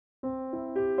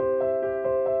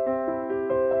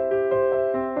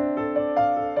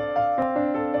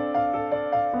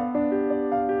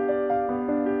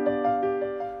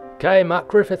Okay, Mark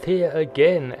Griffith here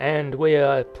again, and we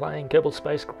are playing Kerbal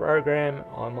Space Program.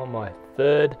 I'm on my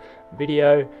third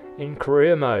video in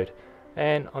career mode,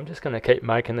 and I'm just going to keep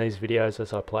making these videos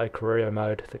as I play career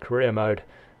mode. The career mode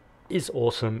is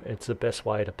awesome. It's the best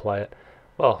way to play it.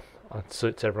 Well, it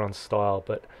suits everyone's style,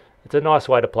 but it's a nice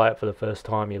way to play it for the first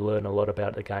time. You learn a lot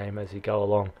about the game as you go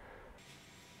along.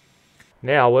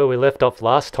 Now, where we left off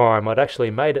last time, I'd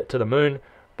actually made it to the moon,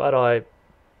 but I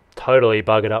totally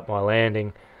buggered up my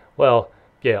landing. Well,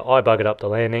 yeah, I buggered up the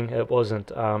landing. It wasn't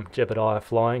Jebediah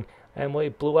flying, and we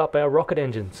blew up our rocket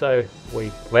engine. So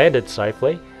we landed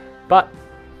safely, but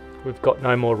we've got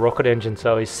no more rocket engine,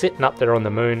 so he's sitting up there on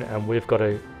the moon, and we've got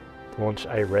to launch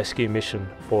a rescue mission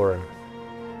for him.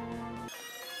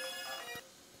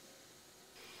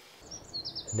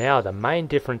 Now, the main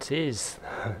difference is,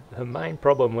 the main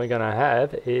problem we're going to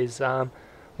have is,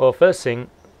 well, first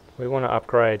thing, we want to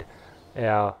upgrade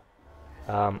our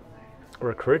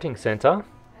recruiting center.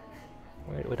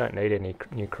 We don't need any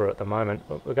new crew at the moment,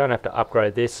 but we're going to have to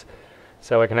upgrade this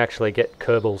so we can actually get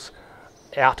Kerbals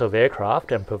out of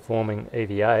aircraft and performing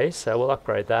EVAs, so we'll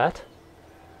upgrade that.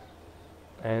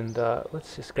 And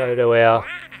let's just go to our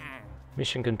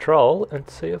mission control and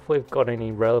see if we've got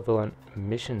any relevant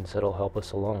missions that'll help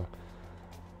us along.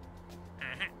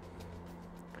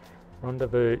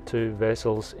 Rendezvous 2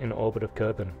 vessels in orbit of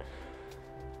Kerben.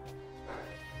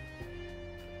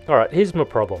 Alright, here's my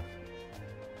problem.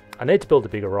 I need to build a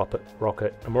bigger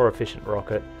rocket, a more efficient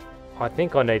rocket. I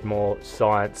think I need more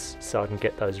science so I can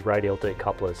get those radial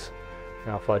decouplers.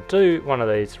 Now if I do one of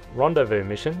these rendezvous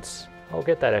missions, I'll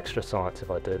get that extra science if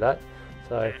I do that.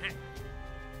 So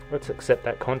let's accept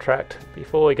that contract.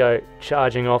 Before we go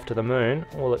charging off to the moon,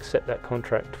 we'll accept that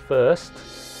contract first.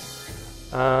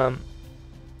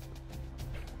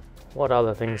 What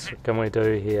other things can we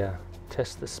do here?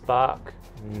 Test the spark?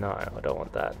 No, I don't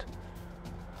want that.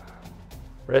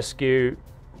 Rescue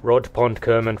Rod Pond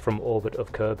Kerman from orbit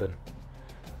of Kerben.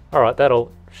 Alright,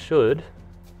 that'll should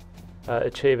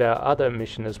achieve our other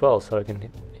mission as well, so we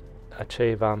can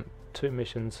achieve 2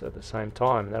 missions at the same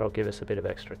time. That'll give us a bit of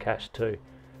extra cash too.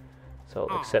 So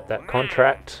I'll accept that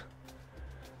contract.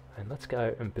 And let's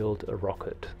go and build a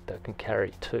rocket that can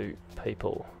carry 2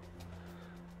 people.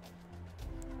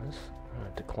 I'm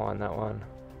going to decline that one.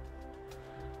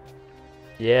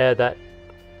 Yeah, that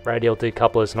radial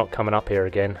decoupler is not coming up here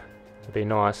again. It'd be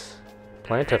nice.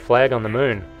 Plant a flag on the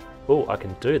moon. Oh, I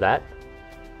can do that.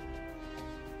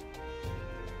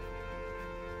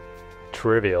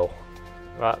 Trivial.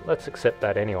 Right, let's accept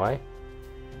that anyway.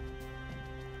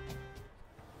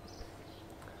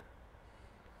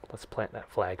 Let's plant that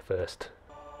flag first.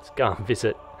 Let's go and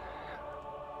visit.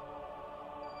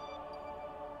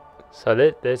 So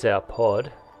there's our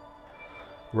pod.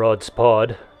 Rod's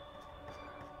pod.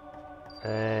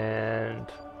 And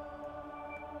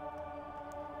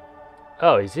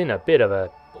oh, he's in a bit of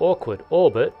a awkward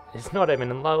orbit. He's not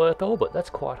even in low Earth orbit. That's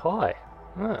quite high.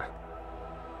 Huh.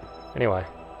 Anyway,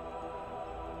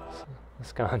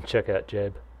 let's go and check out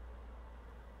Jeb.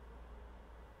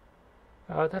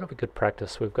 Oh, that'll be good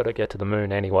practice. We've got to get to the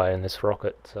moon anyway in this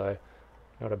rocket, so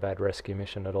not a bad rescue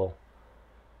mission at all.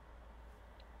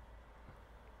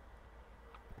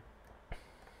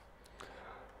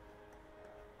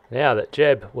 Now that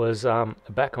Jeb was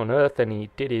back on Earth and he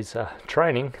did his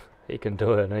training, he can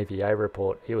do an EVA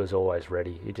report. He was always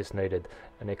ready. He just needed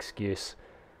an excuse.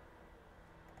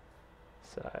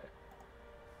 So,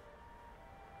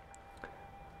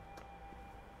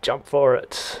 jump for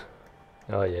it.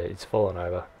 Oh yeah, he's fallen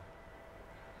over.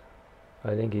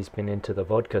 I think he's been into the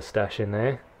vodka stash in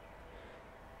there.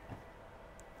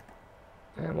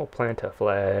 And we'll plant a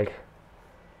flag.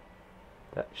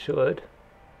 That should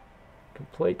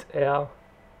complete our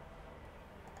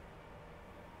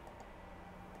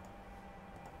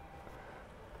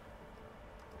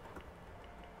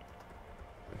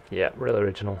real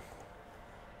original.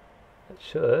 It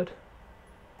should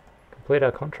complete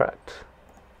our contract.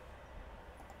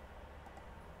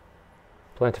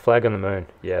 Plant a flag on the moon.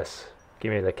 Yes.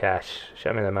 Give me the cash.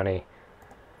 Show me the money.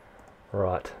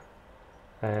 Right.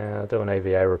 I'll do an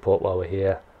EVA report while we're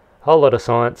here. Whole lot of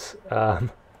science.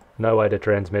 No way to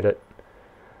transmit it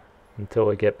until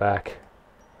we get back.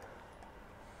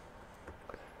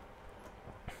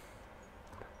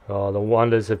 Oh, the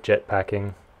wonders of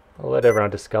jetpacking. I'll let everyone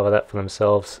discover that for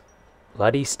themselves.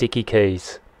 Bloody sticky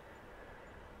keys.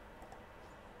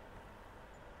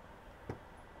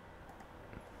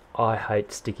 I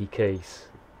hate sticky keys.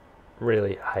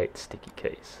 Really hate sticky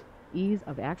keys. Ease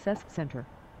of access center.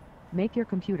 Make your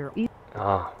computer easy.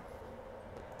 Ah.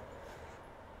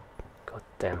 God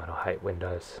damn it, I hate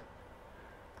Windows.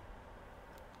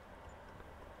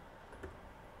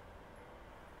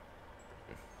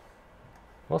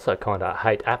 Also kind of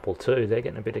hate Apple too. They're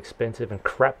getting a bit expensive and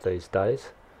crap these days.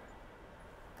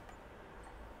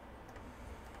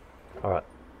 Alright,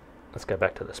 let's go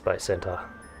back to the Space Center.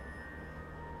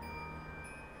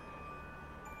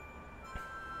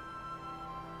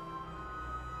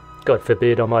 God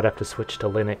forbid I might have to switch to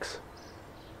Linux.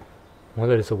 What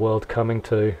is the world coming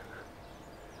to?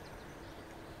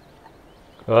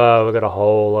 Oh, we've got a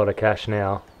whole lot of cash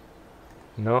now.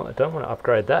 No, I don't want to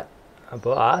upgrade that,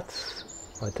 but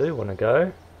I do want to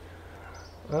go.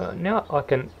 Now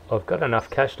I've got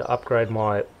enough cash to upgrade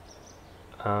my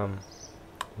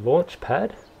launch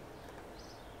pad,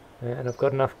 and I've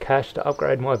got enough cash to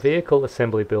upgrade my vehicle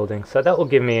assembly building, so that will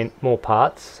give me more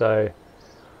parts, so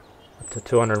up to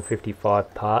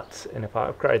 255 parts. And if I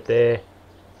upgrade there,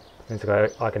 means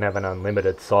I can have an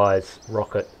unlimited size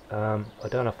rocket. I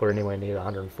don't know if we're anywhere near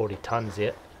 140 tons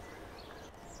yet,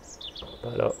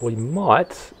 but we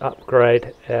might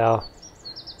upgrade our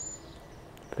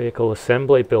vehicle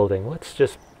assembly building. Let's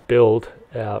just build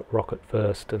our rocket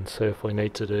first and see if we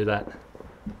need to do that.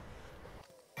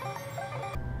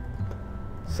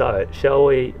 So, shall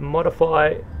we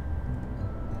modify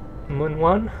Moon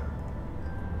 1?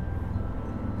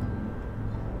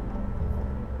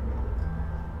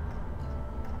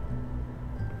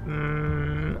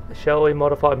 Shall we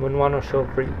modify Moon 1 or shall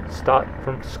we start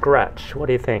from scratch? What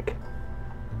do you think?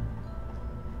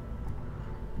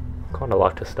 Kind of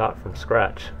like to start from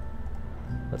scratch.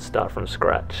 Let's start from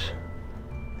scratch.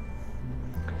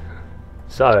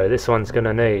 So this one's going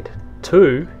to need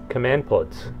 2 command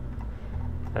pods.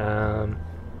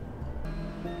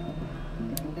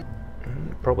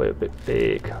 Probably a bit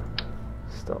big.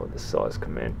 Start with the size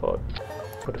command pod.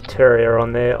 Put a Terrier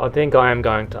on there. I think I am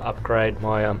going to upgrade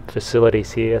my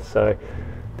facilities here, so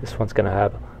this one's going to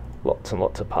have lots and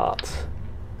lots of parts.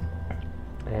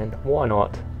 And why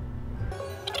not?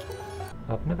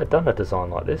 I've never done a design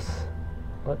like this.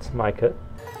 Let's make it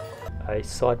a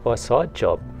side-by-side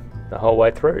job the whole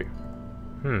way through.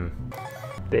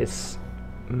 This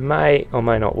may or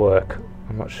may not work.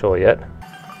 I'm not sure yet.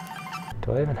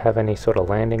 Do I even have any sort of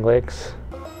landing legs?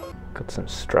 Got some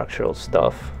structural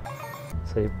stuff.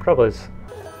 So you probably,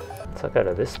 once I go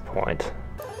to this point,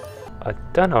 I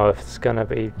don't know if it's going to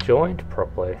be joined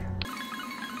properly.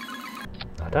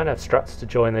 I don't have struts to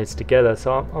join these together,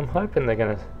 so I'm hoping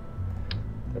they're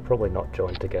probably not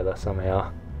joined together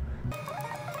somehow.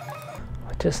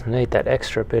 I just need that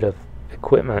extra bit of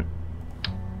equipment.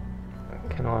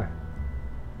 Can I?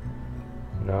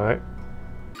 No.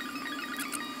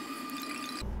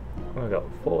 I've got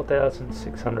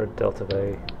 4,600 delta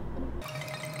V.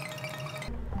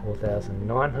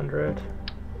 4,900.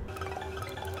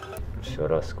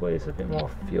 Should I squeeze a bit more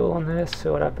fuel on there? See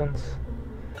what happens.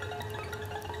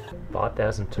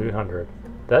 5,200.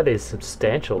 That is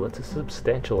substantial. That's a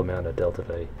substantial amount of delta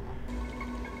V.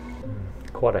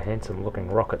 Quite a handsome looking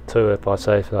rocket too, if I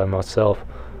say so myself.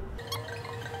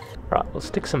 Right, we'll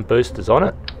stick some boosters on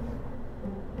it.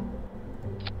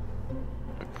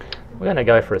 We're going to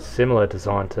go for a similar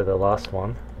design to the last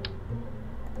one.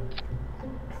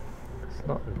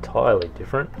 Not entirely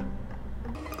different,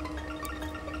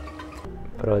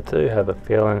 but I do have a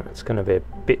feeling it's going to be a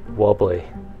bit wobbly.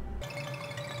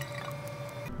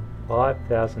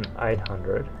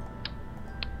 5,800,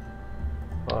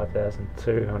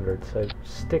 5,200, so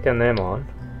sticking them on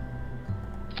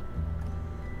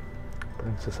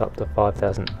brings us up to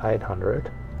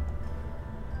 5,800,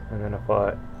 and then if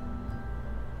I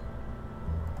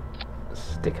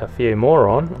stick a few more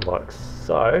on, like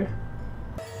so,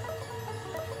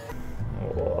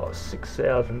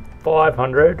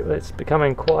 6,500. It's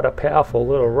becoming quite a powerful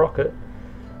little rocket.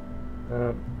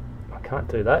 I can't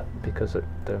do that because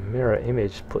the mirror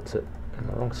image puts it in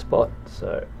the wrong spot,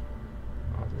 so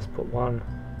I'll just put one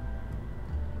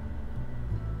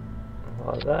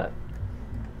like that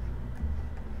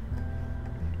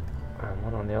and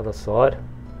one on the other side.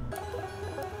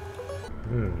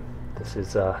 This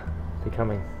is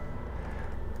becoming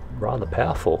rather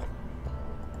powerful.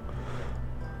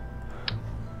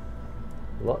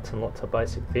 Lots and lots of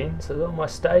basic fins. Is all my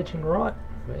staging right?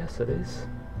 Yes, it is.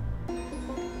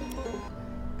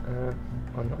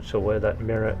 I'm not sure where that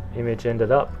mirror image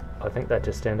ended up. I think that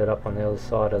just ended up on the other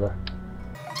side of the...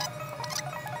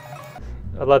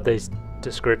 I love these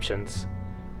descriptions.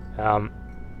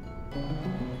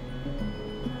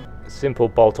 Simple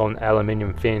bolt-on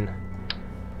aluminium fin.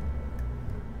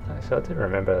 Actually, I do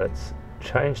remember it's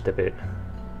changed a bit.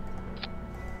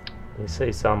 You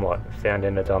see some like found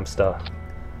in a dumpster.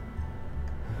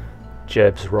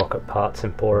 Jeb's Rocket Parts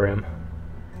Emporium.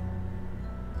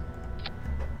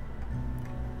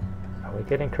 Are we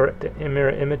getting correct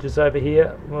mirror images over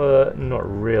here?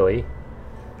 Not really.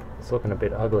 It's looking a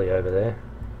bit ugly over there.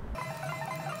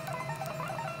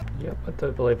 Yep, I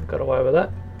do believe we got away with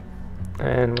that.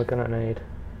 And we're going to need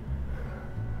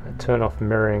to turn off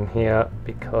mirroring here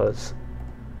because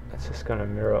it's just going to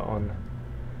mirror on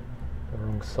the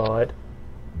wrong side.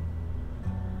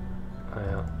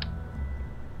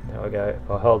 There we go.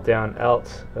 If I hold down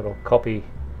Alt, it'll copy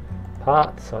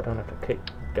parts, so I don't have to keep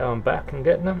going back and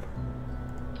getting them.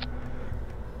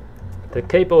 The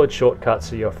keyboard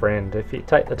shortcuts are your friend. If you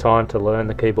take the time to learn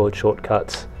the keyboard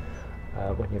shortcuts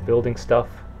when you're building stuff,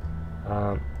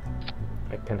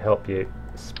 it can help you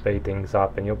speed things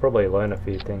up, and you'll probably learn a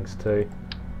few things too.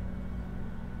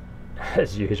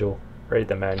 As usual, read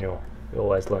the manual. You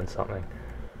always learn something.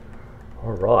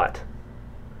 Alright.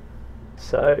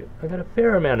 So, I've got a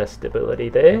fair amount of stability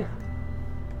there.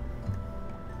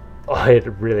 I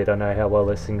really don't know how well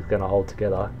this thing's going to hold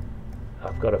together.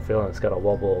 I've got a feeling it's going to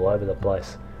wobble all over the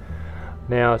place.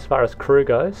 Now, as far as crew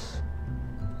goes,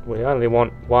 we only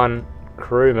want one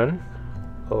crewman,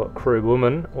 or crew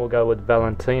woman. We'll go with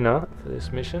Valentina for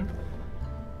this mission.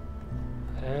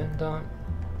 And all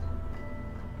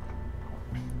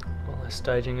the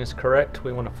staging is correct.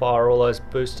 We want to fire all those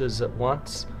boosters at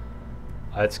once.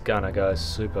 It's gonna go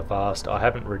super fast. I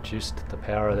haven't reduced the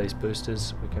power of these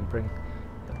boosters. We can bring...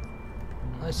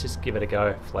 Let's just give it a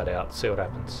go flat out, see what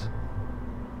happens.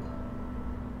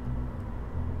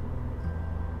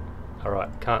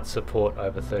 Alright, can't support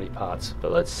over 30 parts,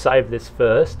 but let's save this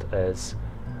first as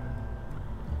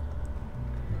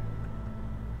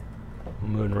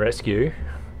Moon Rescue.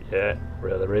 Yeah,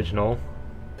 real original.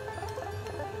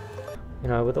 You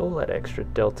know, with all that extra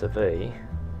Delta V,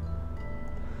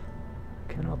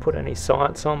 can I put any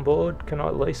science on board? Can I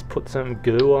at least put some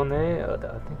goo on there?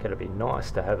 I think it'd be nice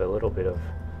to have a little bit of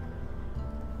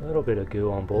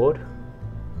goo on board.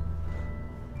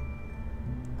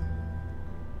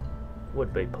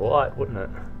 Would be polite, wouldn't it?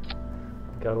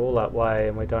 Go all that way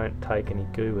and we don't take any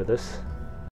goo with us.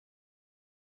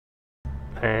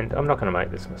 And I'm not going to make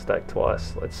this mistake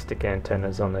twice. Let's stick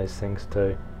antennas on these things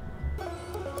too.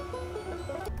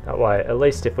 That way, at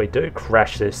least if we do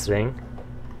crash this thing,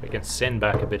 we can send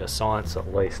back a bit of science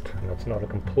at least, and it's not a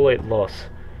complete loss.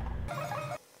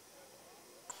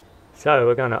 So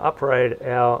we're going to upgrade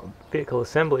our vehicle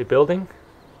assembly building.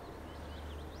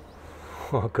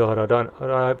 Oh god, I don't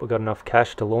hope we've got enough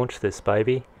cash to launch this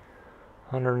baby.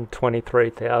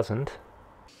 123,000.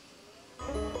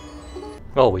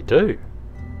 Oh, we do.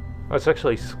 That's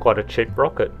actually quite a cheap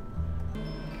rocket.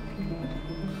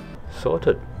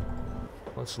 Sorted.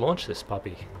 Let's launch this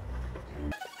puppy.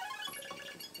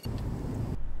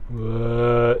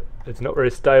 It's not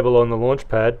very stable on the launch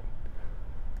pad.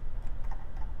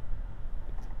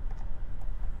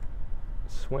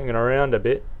 Swinging around a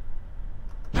bit.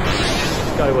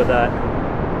 Let's go with that.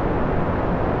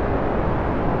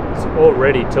 It's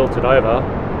already tilted over.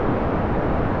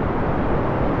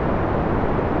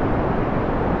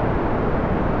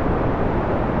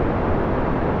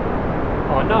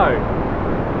 Oh no!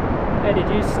 How did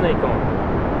you sneak on?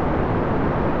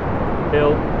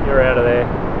 Bill, you're out of there.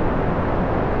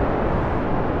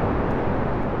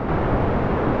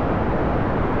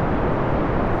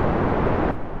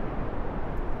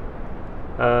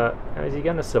 Is he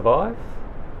going to survive?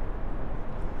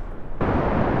 I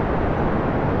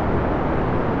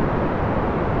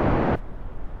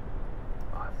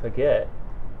forget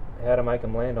how to make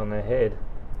them land on their head.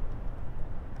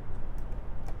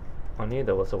 I knew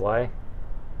there was a way.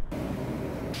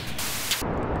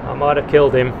 I might have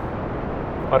killed him.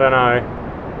 I don't know.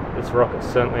 This rocket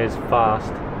certainly is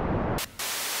fast.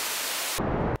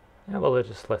 Yeah, well, I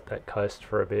just let that coast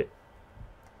for a bit.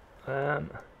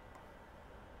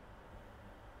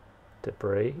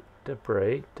 Debris,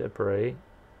 debris, debris,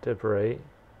 debris.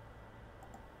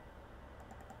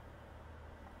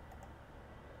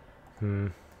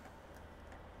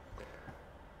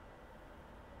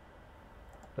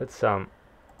 Let's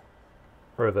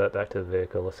revert back to the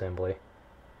vehicle assembly.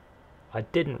 I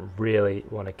didn't really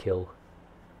want to kill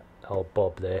old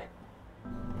Bob there.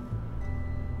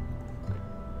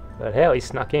 But how he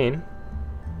snuck in.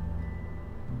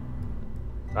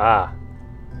 Ah.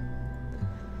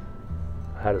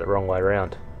 I had it the wrong way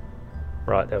around.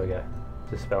 Right, there we go.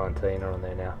 Just Valentina on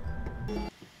there now.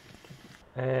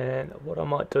 And what I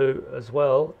might do as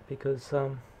well, because I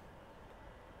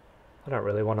don't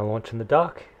really want to launch in the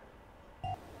dark.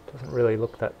 Doesn't really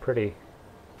look that pretty.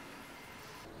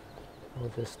 I'll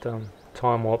just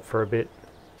time warp for a bit.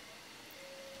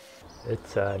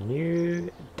 It's a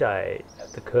new day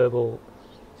at the Kerbal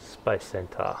Space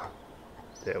Center.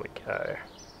 There we go.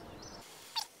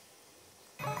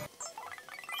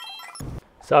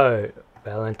 So,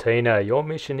 Valentina, your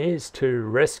mission is to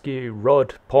rescue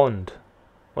Rod Pond.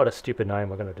 What a stupid name,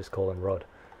 we're going to just call him Rod.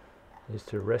 Is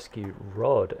to rescue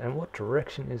Rod. And what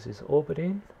direction is his orbit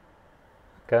in?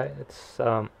 Okay, it's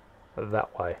that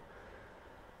way.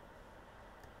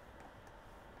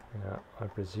 Now, I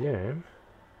presume...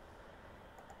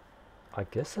 I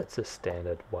guess that's a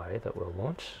standard way that we'll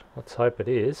launch. Let's hope it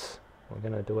is. We're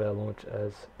going to do our launch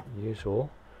as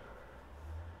usual.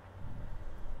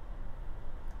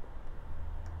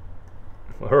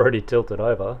 We're already tilted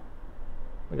over.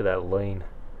 Look at that lean.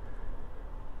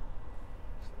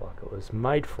 It's like it was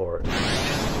made for it.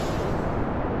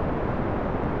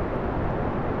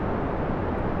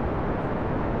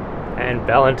 And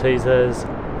Valentina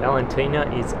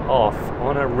is off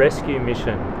on a rescue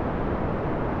mission.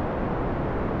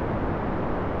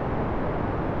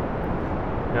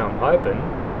 Now I'm hoping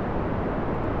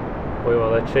we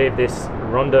will achieve this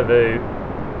rendezvous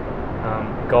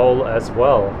goal as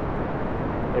well,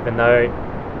 even though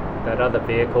that other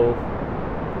vehicle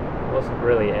wasn't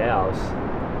really ours.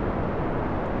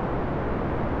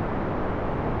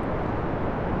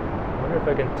 I wonder if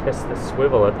I can test the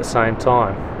swivel at the same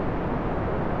time.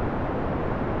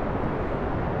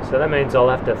 So that means I'll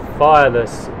have to fire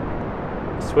this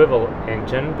swivel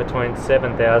engine between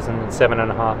 7,000 and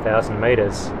 7,500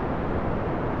 meters.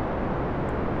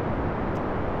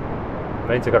 It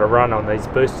means I've got to run on these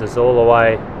boosters all the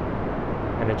way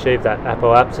and achieve that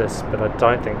apoapsis, but I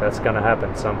don't think that's going to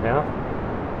happen somehow.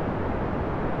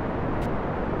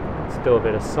 Let's do a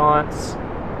bit of science.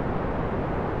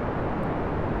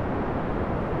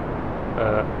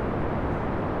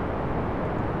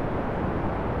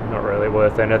 Not really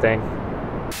worth anything.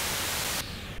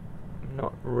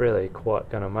 Not really quite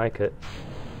going to make it.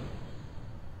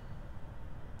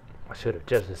 I should have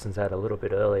jettisoned that a little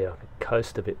bit earlier. I could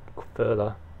coast a bit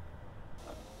further.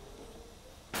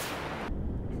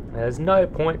 There's no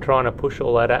point trying to push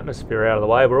all that atmosphere out of the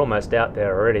way. We're almost out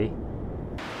there already.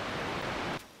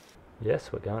 Yes,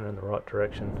 we're going in the right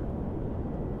direction.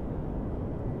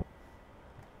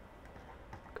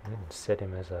 I can even set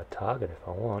him as a target if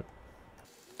I want.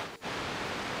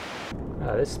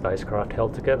 This spacecraft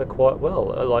held together quite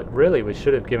well. Like, really, we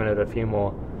should have given it a few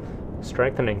more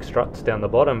strengthening struts down the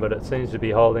bottom, but it seems to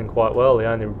be holding quite well. The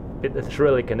only bit that's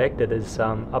really connected is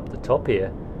up the top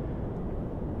here.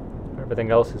 Everything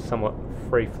else is somewhat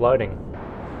free floating.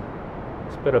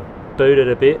 Just better boot it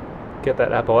a bit, get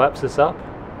that apoapsis up.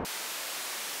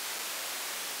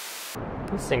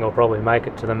 This thing will probably make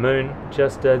it to the moon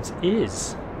just as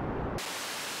is.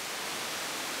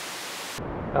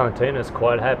 Valentina's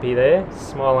quite happy there,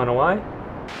 smiling away.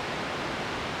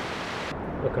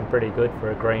 Looking pretty good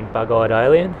for a green bug-eyed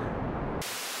alien.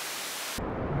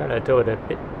 I'm going to do it a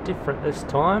bit different this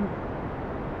time.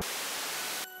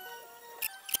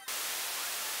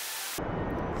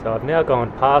 So I've now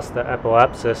gone past the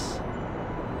apoapsis.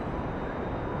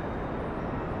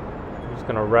 I'm just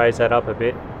going to raise that up a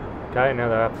bit. Okay, now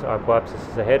the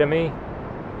apoapsis is ahead of me.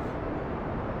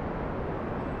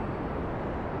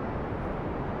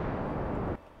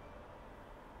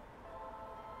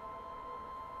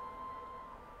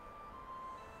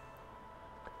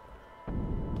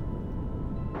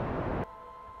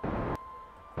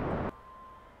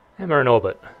 And we're in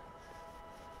orbit.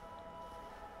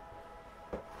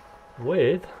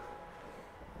 With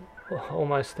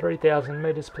almost 3,000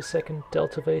 meters per second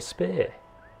delta V spare.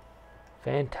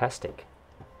 Fantastic.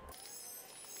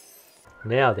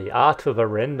 Now the art of a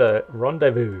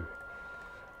rendezvous.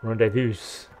 Rendezvous.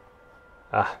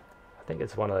 I think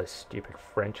it's one of those stupid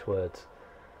French words.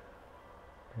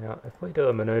 Now if we do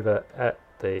a maneuver at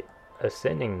the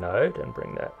ascending node and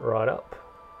bring that right up,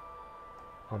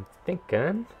 I'm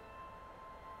thinking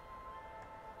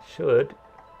should...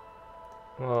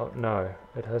 Well, no,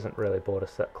 it hasn't really brought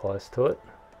us that close to it.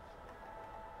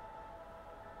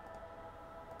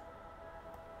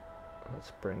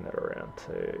 Let's bring that around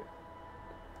to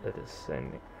the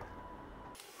descending.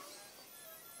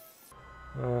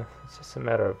 It's just a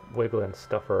matter of wiggling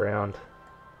stuff around.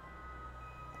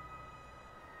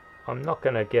 I'm not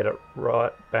going to get it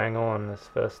right bang on this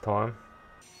first time.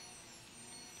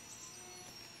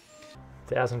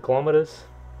 1,000 kilometers.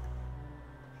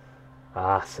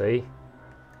 Ah, see?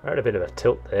 We're at a bit of a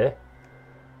tilt there. I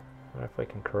wonder if we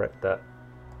can correct that.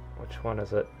 Which one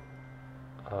is it?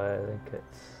 I think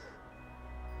it's...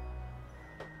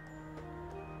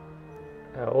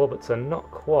 Our orbits are not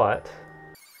quite...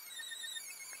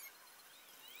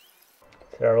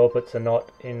 So our orbits are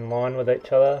not in line with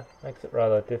each other. Makes it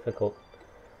rather difficult.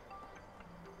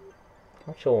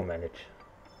 I'm sure we'll manage.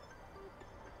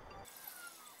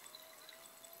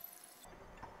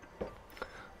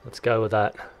 Let's go with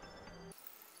that.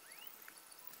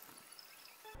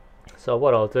 So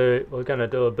what I'll do, we're going to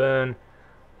do a burn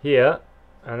here,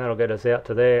 and that'll get us out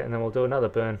to there, and then we'll do another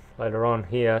burn later on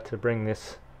here to bring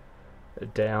this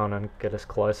down and get us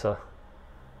closer.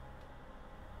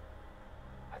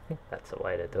 I think that's the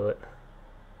way to do it.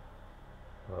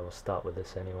 Well, we'll start with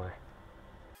this anyway.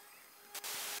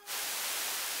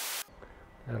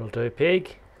 That'll do,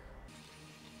 pig.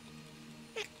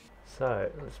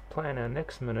 So let's plan our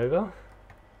next maneuver.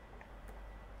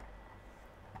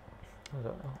 I'm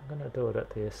going to do it at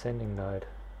the ascending node.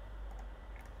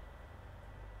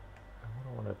 And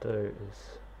what I want to do is,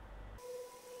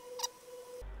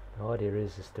 the idea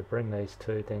is to bring these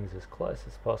two things as close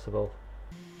as possible.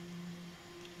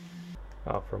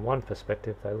 Oh, from one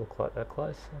perspective they look like they're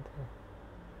close, aren't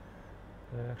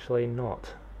they? They're actually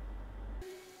not.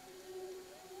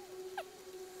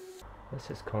 Let's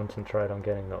just concentrate on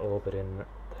getting the orbit in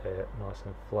there nice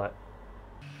and flat.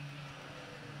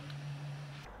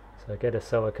 So get us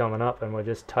so we're coming up and we're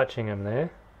just touching them there.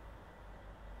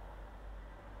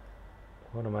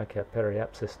 I want to make our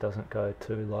periapsis doesn't go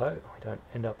too low. We don't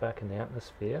end up back in the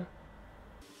atmosphere.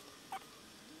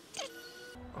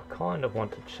 I kind of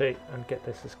want to cheat and get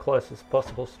this as close as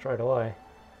possible straight away.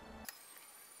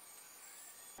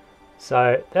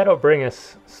 So that'll bring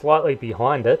us slightly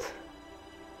behind it.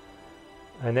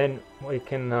 And then we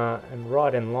can, and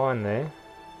right in line there.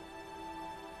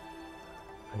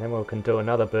 And then we can do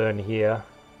another burn here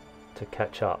to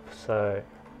catch up. So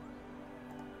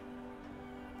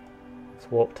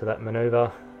let's warp to that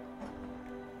maneuver.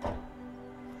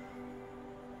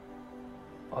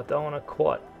 I don't want to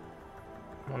quite,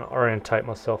 I want to orientate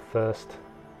myself first.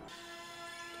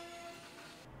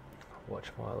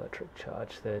 Watch my electric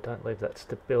charge there, don't leave that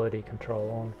stability control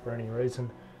on for any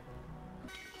reason.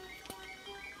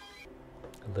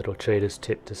 A little cheater's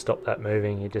tip to stop that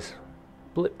moving, you just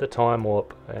blip the time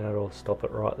warp and it'll stop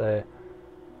it right there.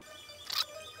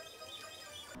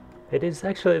 It is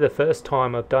actually the first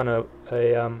time I've done a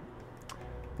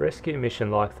rescue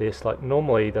mission like this. Like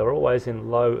normally they're always in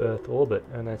low Earth orbit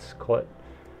and that's quite,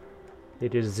 you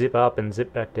just zip up and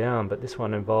zip back down, but this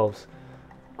one involves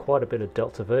quite a bit of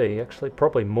delta V, actually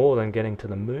probably more than getting to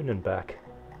the moon and back.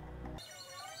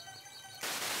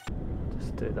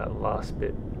 Just do that last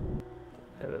bit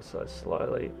ever so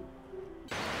slowly.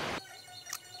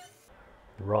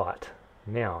 Right,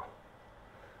 now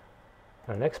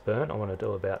our next burn I want to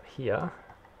do about here,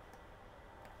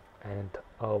 and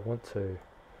I want to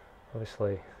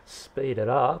obviously speed it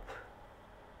up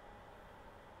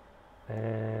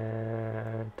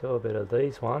and do a bit of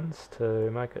these ones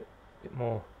to make it a bit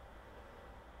more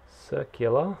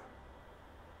circular.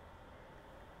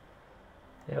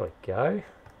 There we go.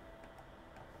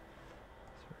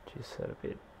 Let's reduce that a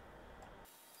bit.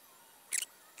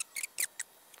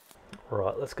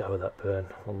 Right, let's go with that burn.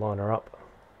 We'll line her up.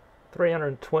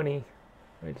 320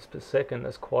 meters per second,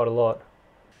 that's quite a lot.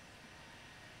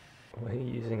 We're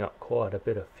using up quite a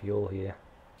bit of fuel here.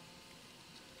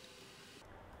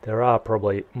 There are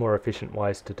probably more efficient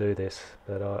ways to do this,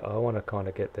 but I want to kind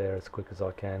of get there as quick as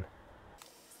I can.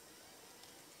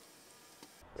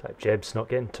 So Jeb's not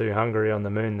getting too hungry on the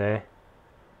moon there.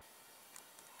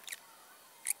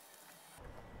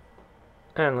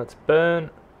 And let's burn.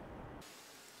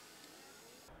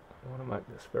 I want to make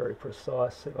this very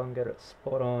precise, see if I can get it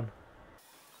spot on.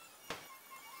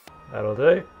 That'll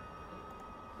do.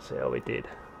 See how we did.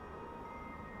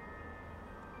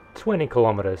 20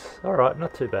 kilometers. Alright,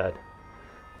 not too bad.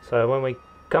 So when we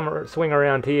swing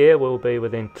around here, we'll be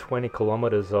within 20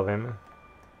 kilometers of him.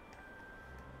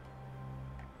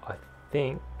 I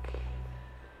think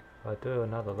if I do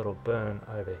another little burn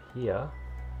over here,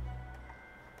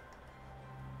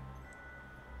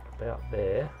 about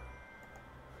there,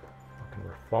 I can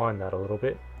refine that a little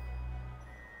bit.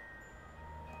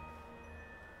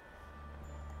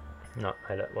 No,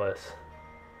 made it worse.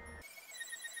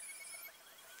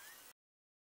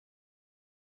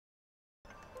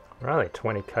 We're only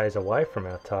 20 k's away from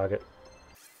our target.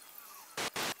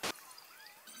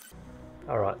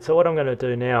 Alright, so what I'm going to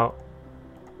do now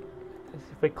is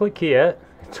if we click here,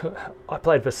 I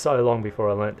played for so long before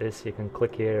I learnt this, you can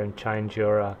click here and change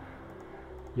all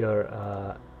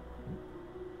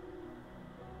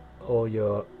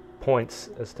your points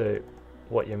as to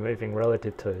what you're moving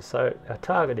relative to. So our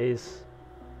target is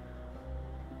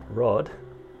Rod,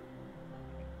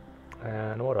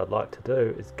 and what I'd like to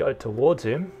do is go towards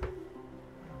him.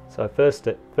 So first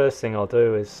thing I'll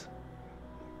do is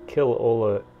kill all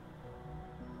the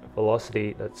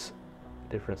velocity that's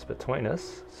difference between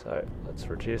us. So let's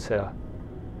reduce our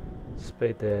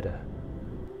speed there to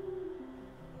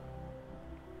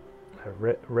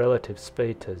relative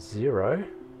speed to 0.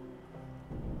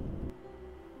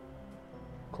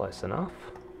 Close enough.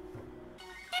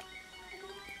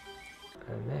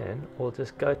 And then we'll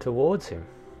just go towards him.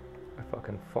 If I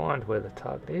can find where the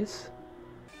target is.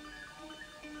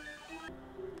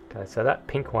 Okay, so that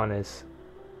pink one is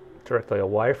directly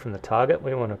away from the target.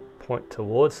 We want to point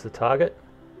towards the target.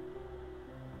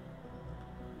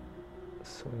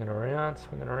 Swinging around,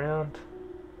 swinging around.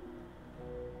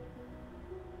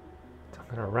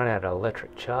 I'm going to run out of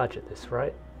electric charge at this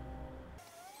rate.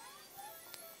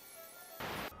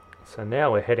 So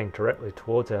now we're heading directly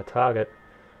towards our target,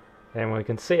 and we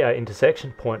can see our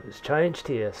intersection point has changed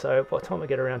here. So by the time we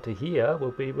get around to here,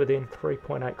 we'll be within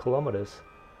 3.8 kilometers.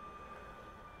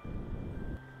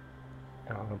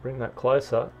 And I'm going to bring that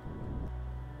closer.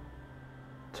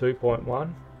 2.1,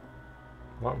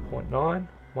 1.9,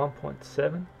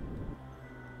 1.7,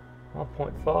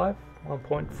 1.5,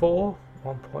 1.4,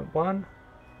 1.1.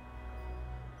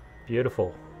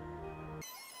 Beautiful.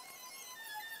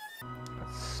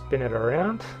 Let's spin it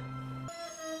around.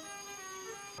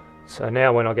 So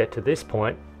now when I get to this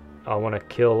point, I want to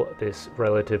kill this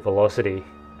relative velocity,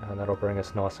 and that'll bring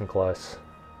us nice and close.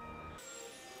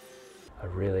 I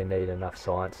really need enough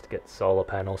science to get solar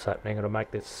panels happening. It'll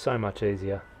make this so much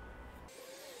easier.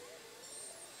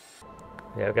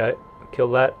 There we go. Kill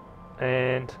that,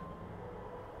 and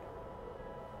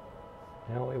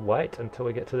now we wait until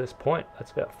we get to this point.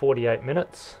 That's about 48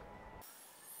 minutes.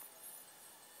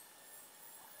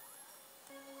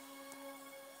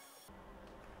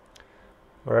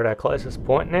 We're at our closest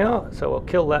point now, so we'll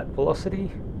kill that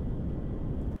velocity.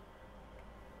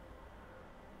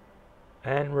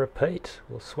 And repeat.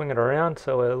 We'll swing it around,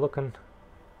 so we're looking.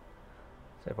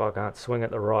 See if I can't swing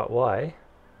it the right way.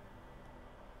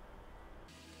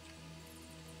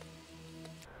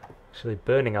 Actually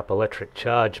burning up electric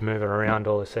charge, moving around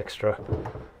all this extra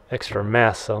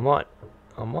mass. So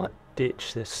I might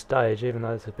ditch this stage, even though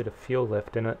there's a bit of fuel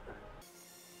left in it.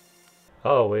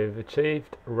 Oh, we've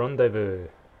achieved Rendezvous.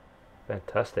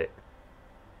 Fantastic.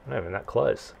 Not even that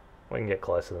close. We can get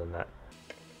closer than that.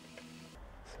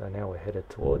 So now we're headed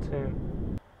towards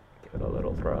him. Give it a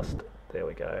little thrust. There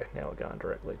we go. Now we're going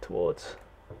directly towards.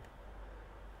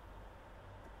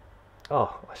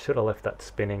 Oh, I should have left that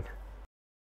spinning.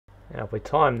 Now if we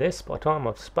time this, by the time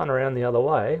I've spun around the other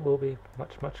way, we'll be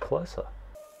much, much closer.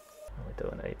 We'll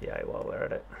do an EVA while we're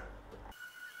at it.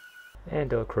 And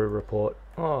do a crew report.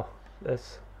 Oh,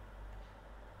 there's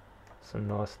some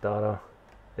nice data.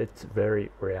 It's very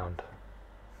round.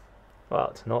 Well,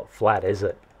 it's not flat, is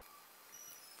it?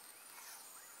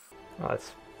 Oh,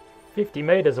 it's 50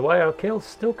 meters away. Our kills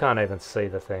still can't even see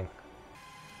the thing.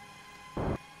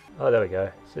 Oh, there we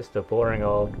go. It's just a boring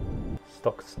old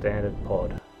stock standard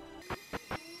pod.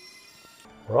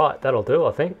 Right, that'll do,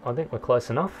 I think. I think we're close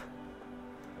enough.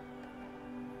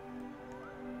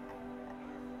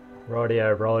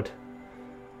 Rightio, Rod.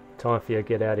 Time for you to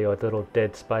get out of your little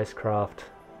dead spacecraft.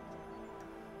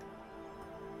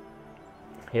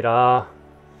 Hit R.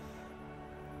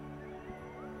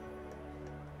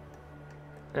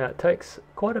 Now it takes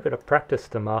quite a bit of practice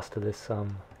to master this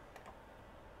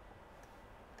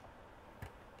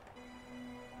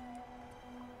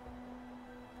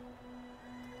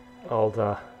old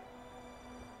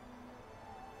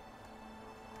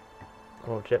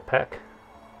jetpack.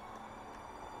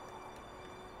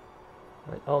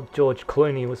 Old George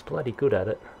Clooney was bloody good at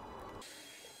it.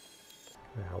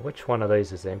 Now, which one of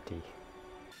these is empty?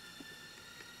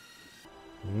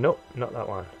 Nope, not that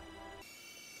one.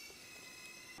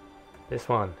 This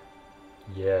one.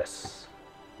 Yes.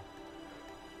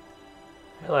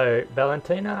 Hello,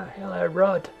 Valentina. Hello,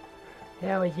 Rod.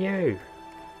 How are you?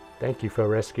 Thank you for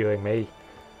rescuing me.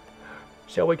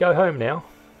 Shall we go home now?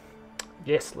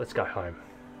 Yes, let's go home.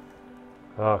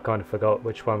 Oh, I kind of forgot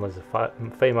which one was a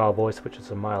female voice, which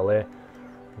is a male there.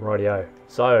 Rightio.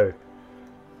 So,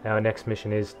 our next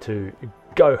mission is to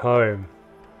go home.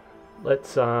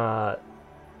 Let's dump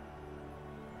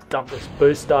this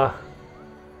booster.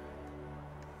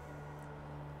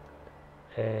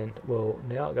 And we'll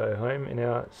now go home in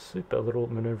our super little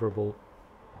maneuverable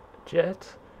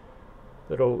jet.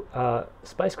 Little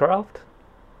spacecraft.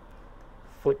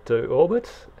 Flick to orbit,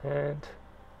 and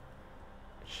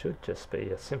it should just be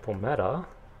a simple matter.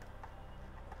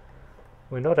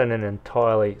 We're not in an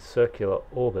entirely circular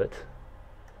orbit,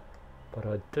 but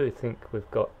I do think we've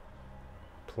got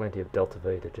plenty of delta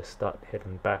V to just start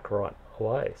heading back right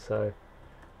away. So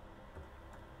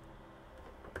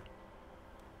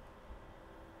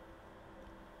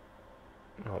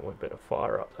oh, we better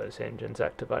fire up those engines,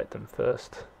 activate them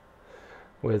first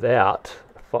without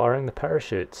firing the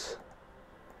parachutes.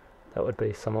 That would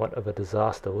be somewhat of a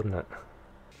disaster, wouldn't it?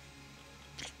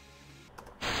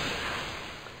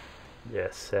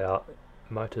 Yes, our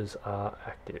motors are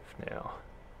active now.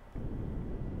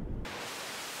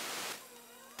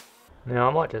 Now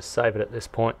I might just save it at this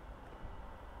point,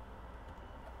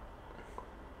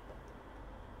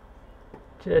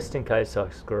 just in case I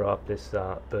screw up this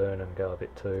burn and get a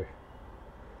bit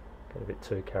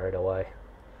too carried away.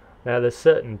 Now there's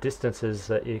certain distances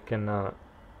that you can,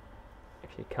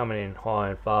 if you're coming in high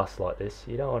and fast like this,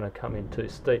 you don't want to come in too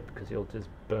steep because you'll just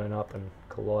burn up and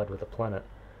collide with the planet.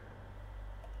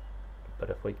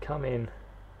 But if we come in,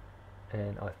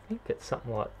 and I think it's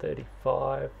something like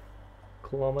 35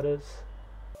 kilometers,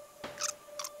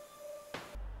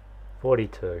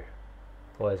 42,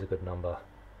 always a good number.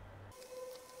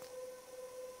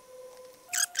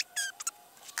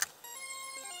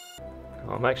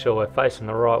 I'll make sure we're facing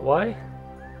the right way.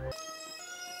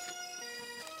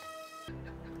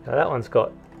 Now that one's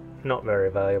got not very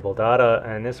valuable data,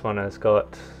 and this one has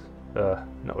got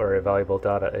not very valuable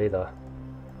data either.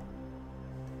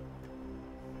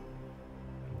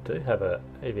 We do have a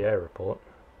EVA report.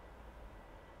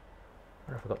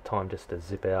 I wonder if I've got time just to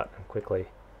zip out and quickly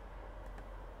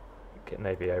get an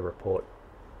EVA report.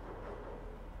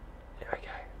 There we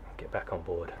go, I'll get back on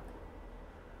board.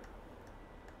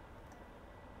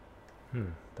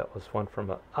 That was one from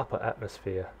the upper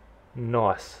atmosphere.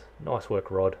 Nice work,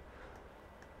 Rod.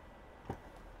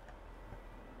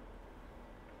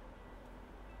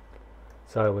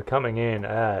 So we're coming in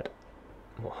at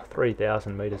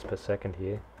 3,000 meters per second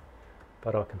here,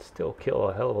 but I can still kill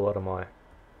a hell of a lot of my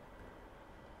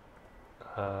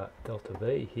delta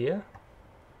V here.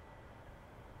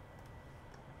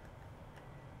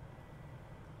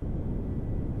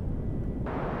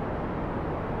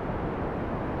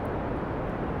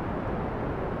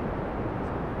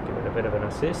 Bit of an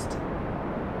assist,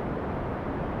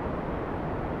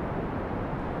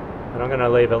 and I'm going to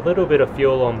leave a little bit of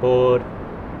fuel on board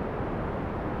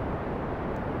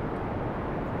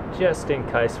just in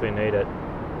case we need it.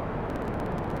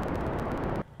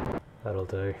 That'll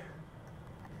do.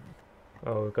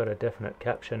 Oh, we've got a definite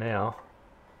capture now.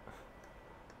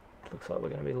 Looks like we're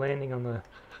going to be landing on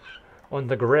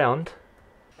the ground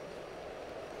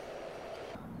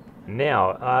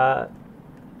now.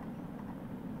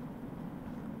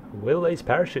 Will these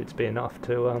parachutes be enough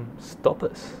to stop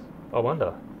us? I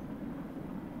wonder.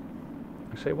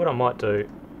 Actually, what I might do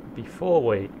before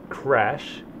we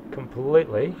crash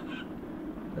completely,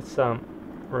 let's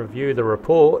review the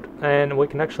report, and we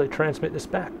can actually transmit this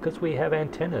back because we have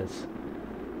antennas.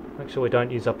 Make sure we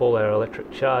don't use up all our electric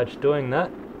charge doing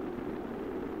that.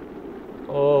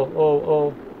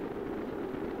 Oh.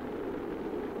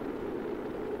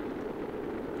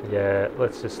 Yeah,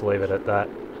 let's just leave it at that.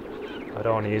 I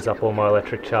don't want to use up all my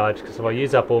electric charge, because if I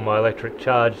use up all my electric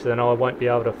charge, then I won't be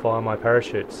able to fire my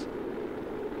parachutes.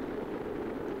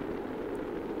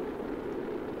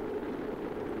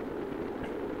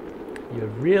 You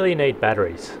really need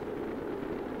batteries,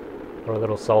 or a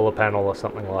little solar panel or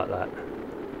something like that.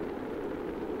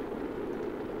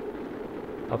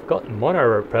 I've got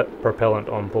mono propellant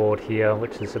on board here,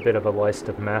 which is a bit of a waste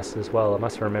of mass as well. I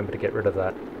must remember to get rid of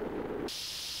that.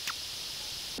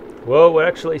 Well, we're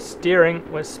actually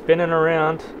steering, we're spinning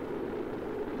around.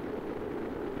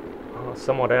 Oh,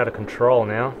 somewhat out of control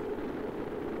now.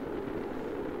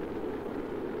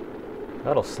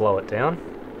 That'll slow it down.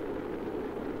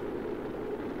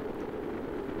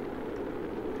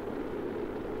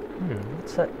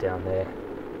 What's that down there?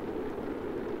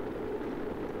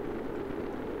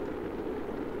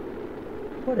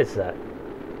 What is that?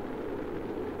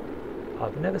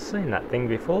 I've never seen that thing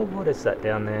before. What is that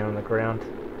down there on the ground?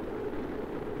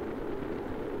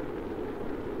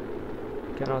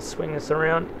 Can I swing this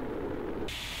around?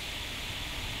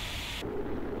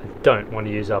 I don't want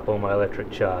to use up all my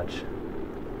electric charge.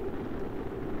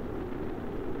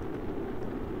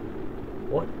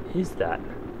 What is that?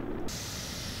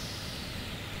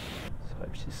 So I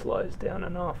hope she slows down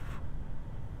enough.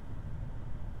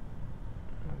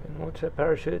 I can launch her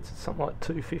parachutes at something like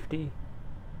 250.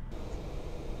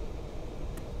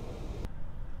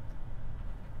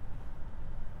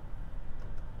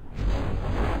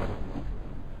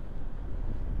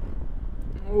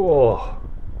 Oh,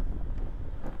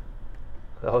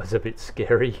 that was a bit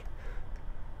scary.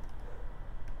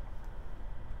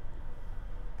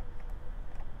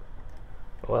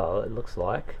 Well, it looks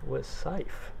like we're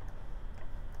safe.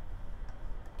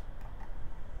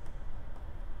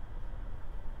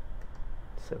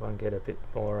 See if I can get a bit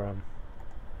more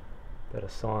better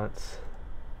science.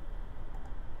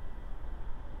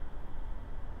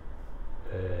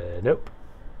 Nope.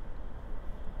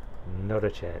 Not a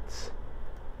chance.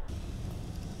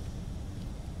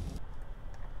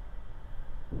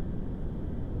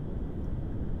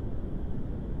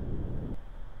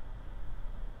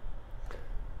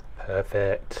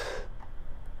 Perfect.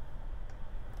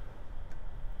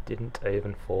 Didn't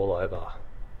even fall over.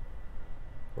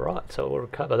 Right, so we'll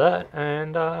recover that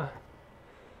and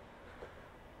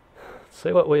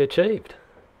see what we achieved.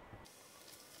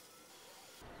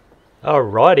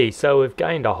 Alrighty, so we've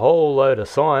gained a whole load of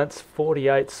science,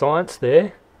 48 science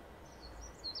there,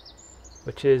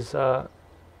 which is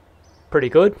pretty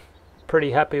good.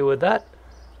 Pretty happy with that.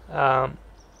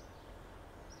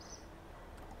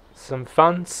 Some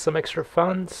funds, some extra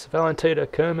funds. Valentina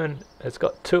Kerman has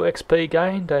got 2 XP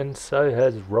gained, and so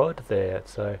has Rod there,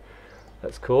 so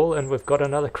that's cool. And we've got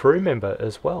another crew member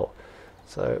as well.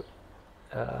 So,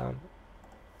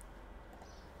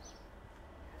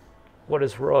 what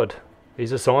is Rod?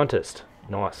 He's a scientist.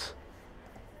 Nice.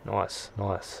 Nice,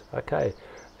 nice. Okay,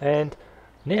 and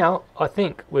now I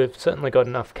think we've certainly got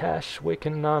enough cash. We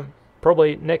can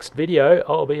probably next video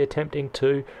I'll be attempting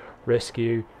to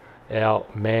rescue our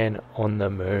man on the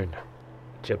moon,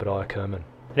 Jebediah Kerman.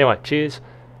 Anyway, cheers.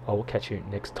 I will catch you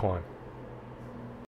next time.